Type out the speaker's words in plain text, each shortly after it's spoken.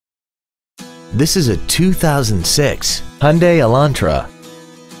This is a 2006 Hyundai Elantra.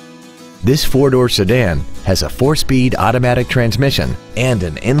 This four-door sedan has a 4-speed automatic transmission and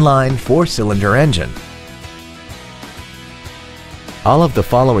an inline 4-cylinder engine. All of the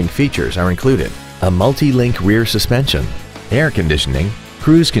following features are included: a multi-link rear suspension, air conditioning,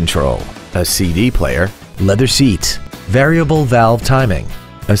 cruise control, a CD player, leather seats, variable valve timing,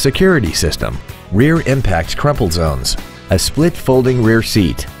 a security system, rear impact crumple zones, a split folding rear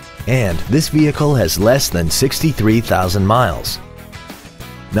seat, and this vehicle has less than 63,000 miles.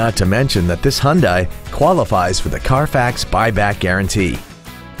 Not to mention that this Hyundai qualifies for the Carfax buyback guarantee.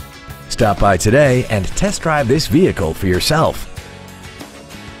 Stop by today and test drive this vehicle for yourself.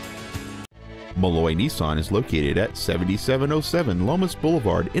 Melloy Nissan is located at 7707 Lomas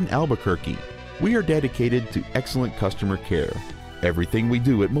Boulevard in Albuquerque. We are dedicated to excellent customer care. Everything we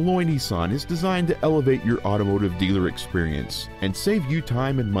do at Melloy Nissan is designed to elevate your automotive dealer experience and save you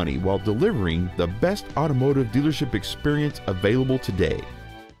time and money while delivering the best automotive dealership experience available today.